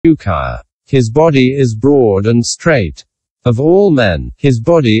Ukaya. His body is broad and straight. Of all men, his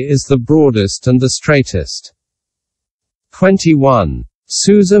body is the broadest and the straightest. 21.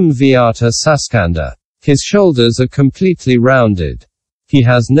 Susam Vyata Saskanda. His shoulders are completely rounded. He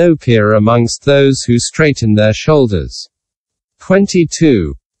has no peer amongst those who straighten their shoulders.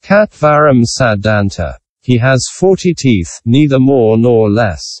 22. Katvaram Sadanta. He has 40 teeth, neither more nor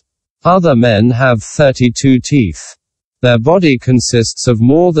less. Other men have 32 teeth. Their body consists of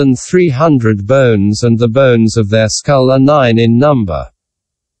more than 300 bones, and the bones of their skull are 9 in number.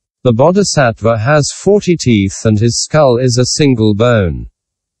 The Bodhisattva has 40 teeth, and his skull is a single bone.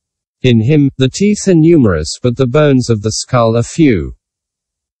 In him, the teeth are numerous, but the bones of the skull are few.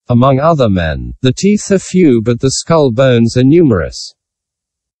 Among other men, the teeth are few, but the skull bones are numerous.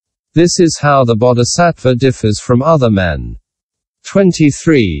 This is how the Bodhisattva differs from other men.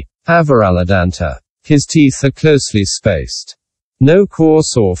 23. Avaraladanta. His teeth are closely spaced. No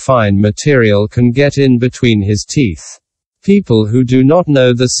coarse or fine material can get in between his teeth. People who do not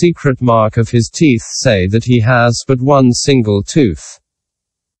know the secret mark of his teeth say that he has but one single tooth.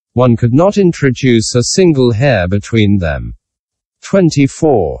 One could not introduce a single hair between them.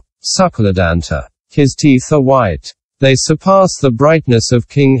 24. Sukaladanta. His teeth are white. They surpass the brightness of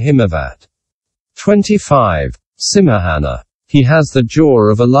King Himavat. 25. Simahana. He has the jaw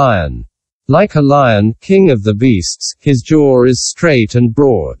of a lion. Like a lion, king of the beasts, his jaw is straight and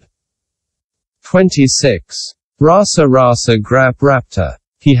broad. 26. Rasa Rasa Grap Rapta.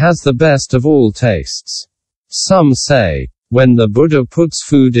 He has the best of all tastes. Some say, when the Buddha puts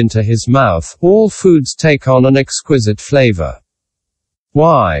food into his mouth, all foods take on an exquisite flavor.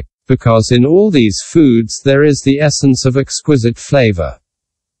 Why? Because in all these foods there is the essence of exquisite flavor.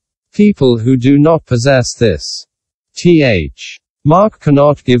 People who do not possess this mark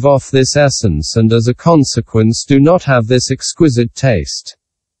cannot give off this essence, and as a consequence do not have this exquisite taste.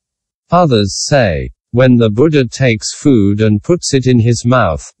 Others say, when the Buddha takes food and puts it in his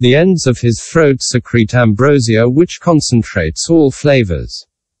mouth, the ends of his throat secrete ambrosia which concentrates all flavors.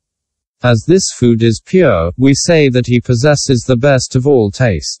 As this food is pure, we say that he possesses the best of all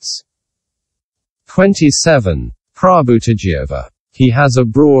tastes. 27. Prabhutajava. He has a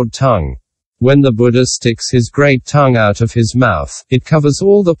broad tongue. When the Buddha sticks his great tongue out of his mouth, it covers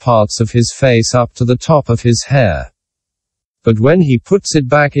all the parts of his face up to the top of his hair. But when he puts it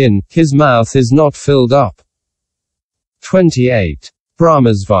back in, his mouth is not filled up. 28.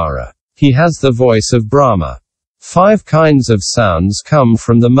 Brahmasvara. He has the voice of Brahma. 5 kinds of sounds come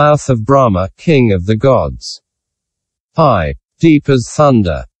from the mouth of Brahma, king of the gods. I. Deep as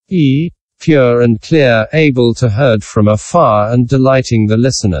thunder. E. Pure and clear, able to heard from afar and delighting the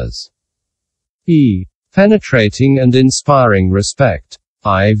listeners. E. Penetrating and inspiring respect.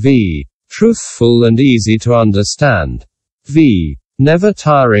 I.V. Truthful and easy to understand. V. Never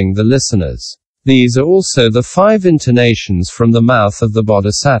tiring the listeners. These are also the 5 intonations from the mouth of the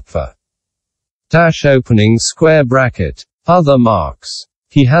Bodhisattva. Opening square bracket. Other marks.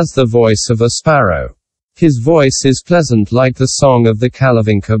 He has the voice of a sparrow. His voice is pleasant like the song of the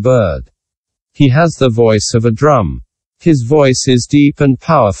Kalavinka bird. He has the voice of a drum. His voice is deep and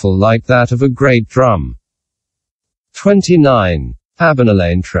powerful like that of a great drum. 29.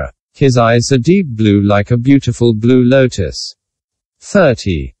 Abhinalantra. His eyes are deep blue like a beautiful blue lotus.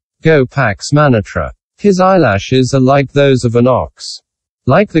 30. Gopax manatra. His eyelashes are like those of an ox.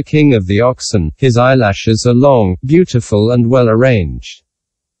 Like the king of the oxen, his eyelashes are long, beautiful and well arranged.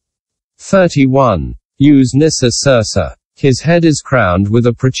 31. Use Nissa Sursa. His head is crowned with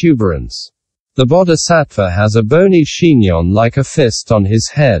a protuberance. The Bodhisattva has a bony chignon like a fist on his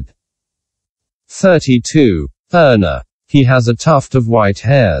head. 32. Urna. He has a tuft of white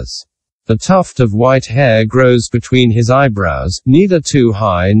hairs. The tuft of white hair grows between his eyebrows, neither too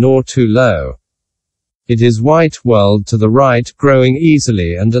high nor too low. It is white, whirled to the right, growing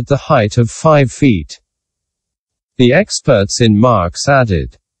easily and at the height of 5 feet. The experts in marks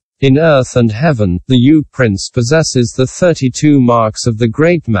added, in earth and heaven, the Yu Prince possesses the 32 marks of the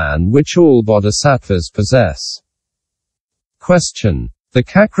great man which all bodhisattvas possess. Question. The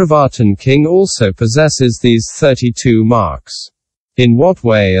Cakravartin king also possesses these 32 marks. In what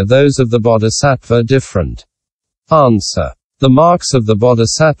way are those of the bodhisattva different? Answer. The marks of the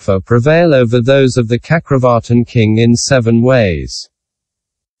bodhisattva prevail over those of the Cakravartin king in 7 ways.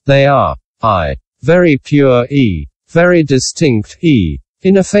 They are I. Very pure E. Very distinct E.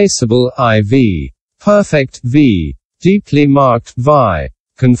 Ineffaceable IV. Perfect V. Deeply marked Vi.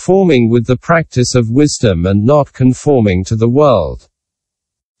 Conforming with the practice of wisdom and not conforming to the world.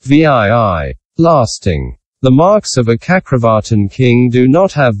 VII. Lasting. The marks of a Cakravartin king do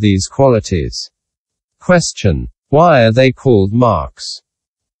not have these qualities. Question. Why are they called marks?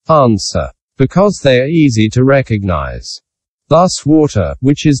 Answer. Because they are easy to recognize. Thus water,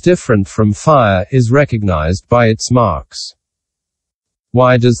 which is different from fire, is recognized by its marks.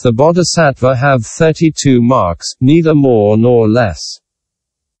 Why does the Bodhisattva have 32 marks, neither more nor less?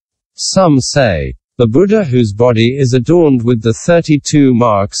 Some say, the Buddha whose body is adorned with the 32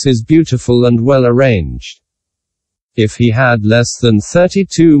 marks is beautiful and well arranged. If he had less than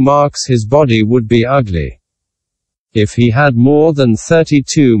 32 marks, his body would be ugly. If he had more than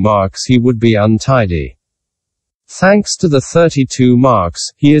 32 marks, he would be untidy. Thanks to the 32 marks,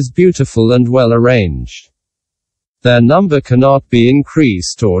 he is beautiful and well arranged. Their number cannot be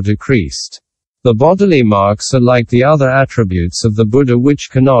increased or decreased. The bodily marks are like the other attributes of the Buddha, which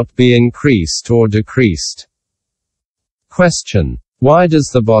cannot be increased or decreased. Question. Why does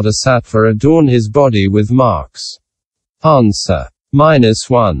the Bodhisattva adorn his body with marks? Answer.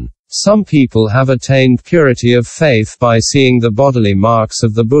 -1. Some people have attained purity of faith by seeing the bodily marks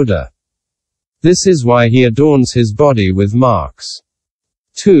of the Buddha. This is why he adorns his body with marks.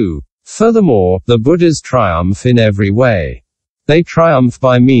 2. Furthermore, the Buddhas triumph in every way. They triumph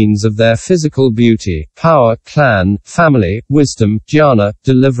by means of their physical beauty, power, clan, family, wisdom, dhyana,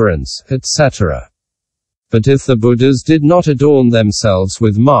 deliverance, etc. But if the Buddhas did not adorn themselves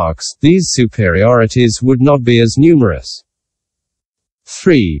with marks, these superiorities would not be as numerous.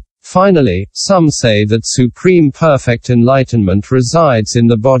 3. Finally, some say that supreme perfect enlightenment resides in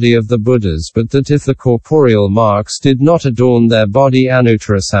the body of the Buddhas, but that if the corporeal marks did not adorn their body,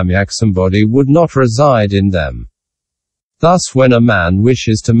 anuttarasamyaksambodhi would not reside in them. Thus when a man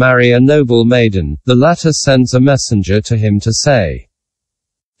wishes to marry a noble maiden, the latter sends a messenger to him to say,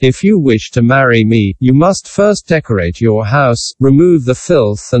 "If you wish to marry me, you must first decorate your house, remove the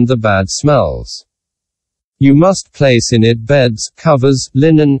filth and the bad smells. You must place in it beds, covers,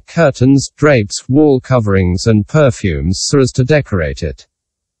 linen, curtains, drapes, wall coverings and perfumes so as to decorate it.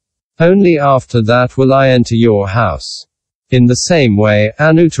 Only after that will I enter your house." In the same way,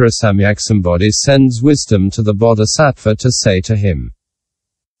 anuttarasamyaksambodhi sends wisdom to the Bodhisattva to say to him,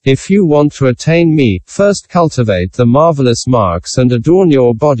 "If you want to attain me, first cultivate the marvelous marks and adorn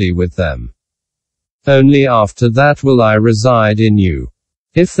your body with them. Only after that will I reside in you.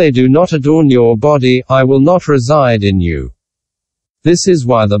 If they do not adorn your body, I will not reside in you." This is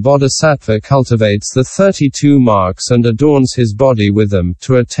why the Bodhisattva cultivates the 32 marks and adorns his body with them,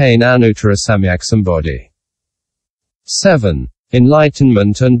 to attain anuttarasamyaksambodhi. 7.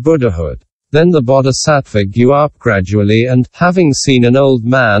 Enlightenment and Buddhahood. Then the Bodhisattva grew up gradually and, having seen an old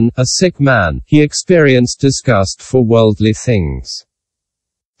man, a sick man, he experienced disgust for worldly things.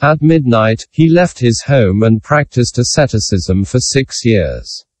 At midnight, he left his home and practiced asceticism for 6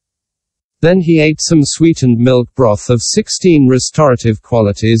 years. Then he ate some sweetened milk broth of 16 restorative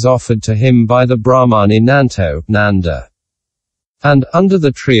qualities offered to him by the Brahmani Nanda. And, under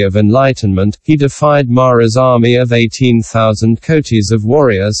the tree of enlightenment, he defied Mara's army of 18,000 kotis of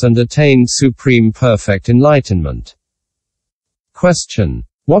warriors and attained supreme perfect enlightenment. Question.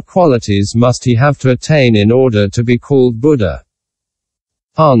 What qualities must he have to attain in order to be called Buddha?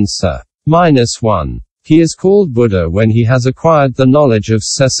 Answer. -1. He is called Buddha when he has acquired the knowledge of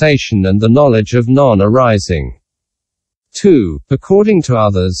cessation and the knowledge of non-arising. 2. According to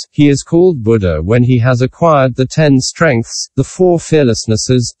others, he is called Buddha when he has acquired the 10 strengths, the 4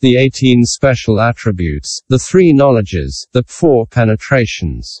 fearlessnesses, the 18 special attributes, the 3 knowledges, the 4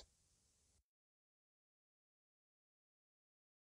 penetrations.